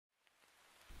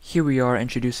Here we are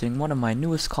introducing one of my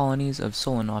newest colonies of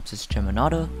Solenopsis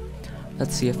geminata.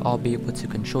 Let's see if I'll be able to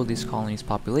control these colonies'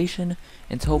 population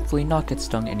and to hopefully not get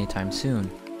stung anytime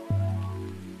soon.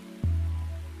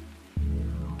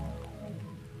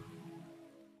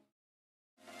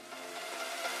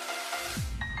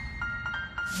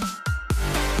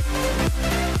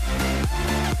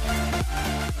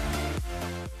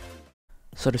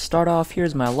 So to start off,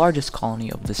 here's my largest colony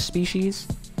of this species,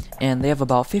 and they have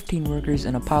about 15 workers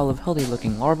in a pile of healthy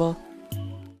looking larvae.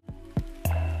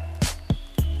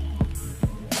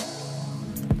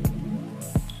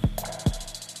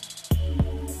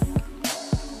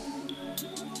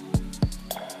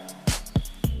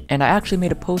 And I actually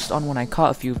made a post on when I caught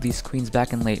a few of these queens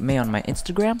back in late May on my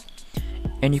Instagram,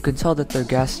 and you can tell that their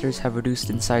gasters have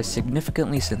reduced in size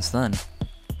significantly since then.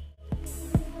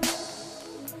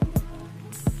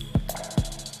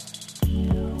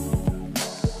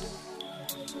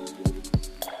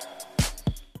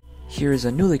 Here is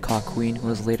a newly caught queen who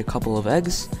has laid a couple of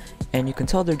eggs, and you can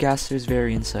tell their gasters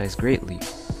vary in size greatly.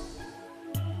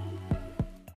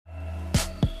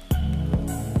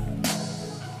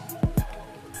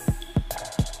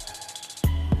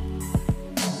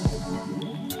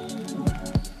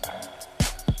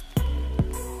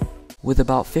 With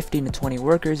about 15 to 20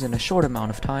 workers in a short amount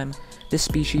of time, this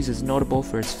species is notable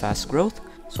for its fast growth,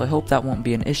 so I hope that won't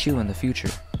be an issue in the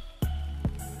future.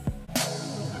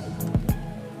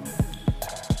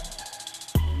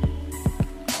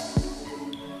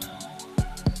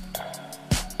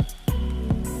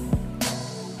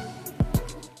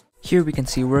 Here we can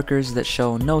see workers that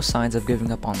show no signs of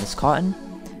giving up on this cotton,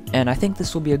 and I think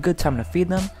this will be a good time to feed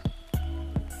them.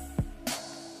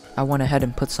 I went ahead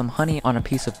and put some honey on a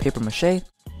piece of paper mache,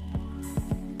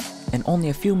 and only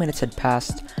a few minutes had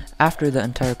passed after the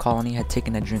entire colony had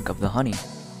taken a drink of the honey.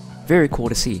 Very cool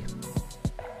to see.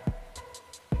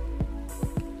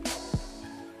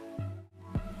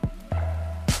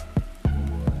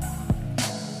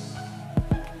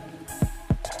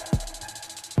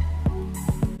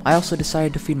 I also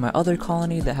decided to feed my other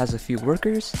colony that has a few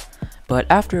workers, but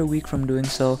after a week from doing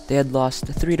so, they had lost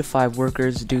 3 to 5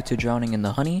 workers due to drowning in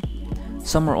the honey.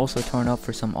 Some were also torn up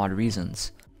for some odd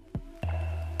reasons.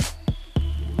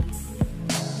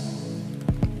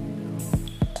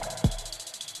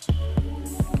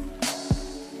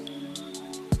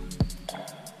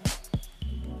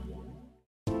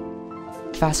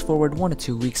 Fast forward 1 to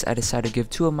 2 weeks, I decided to give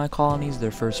 2 of my colonies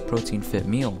their first protein fit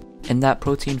meal. And that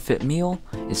protein fit meal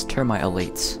is termite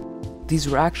elates. These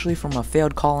were actually from a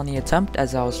failed colony attempt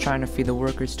as I was trying to feed the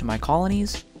workers to my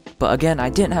colonies, but again I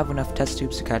didn't have enough test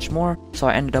tubes to catch more, so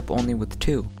I ended up only with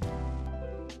 2.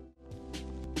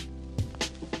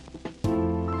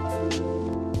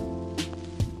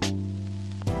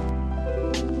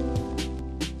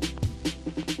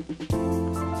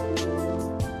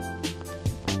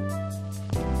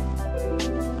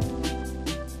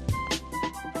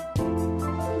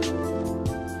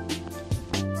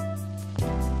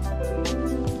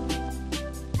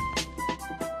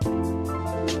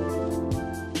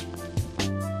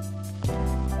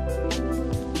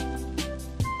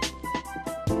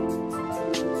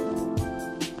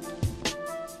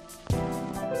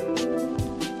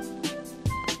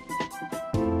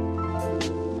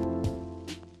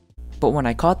 But when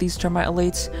I caught these termite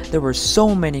elates, there were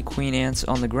so many queen ants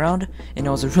on the ground, and it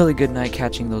was a really good night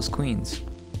catching those queens.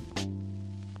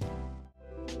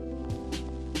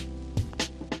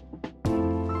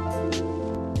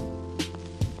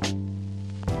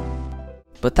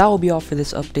 But that will be all for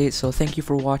this update, so thank you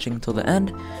for watching until the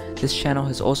end. This channel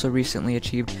has also recently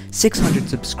achieved 600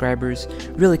 subscribers,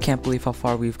 really can't believe how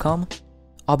far we've come.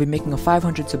 I'll be making a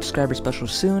 500 subscriber special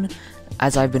soon,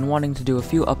 as I've been wanting to do a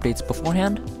few updates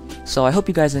beforehand. So I hope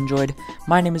you guys enjoyed.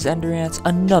 My name is ANTS,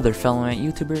 another fellow ant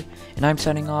YouTuber, and I'm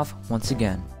signing off once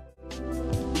again.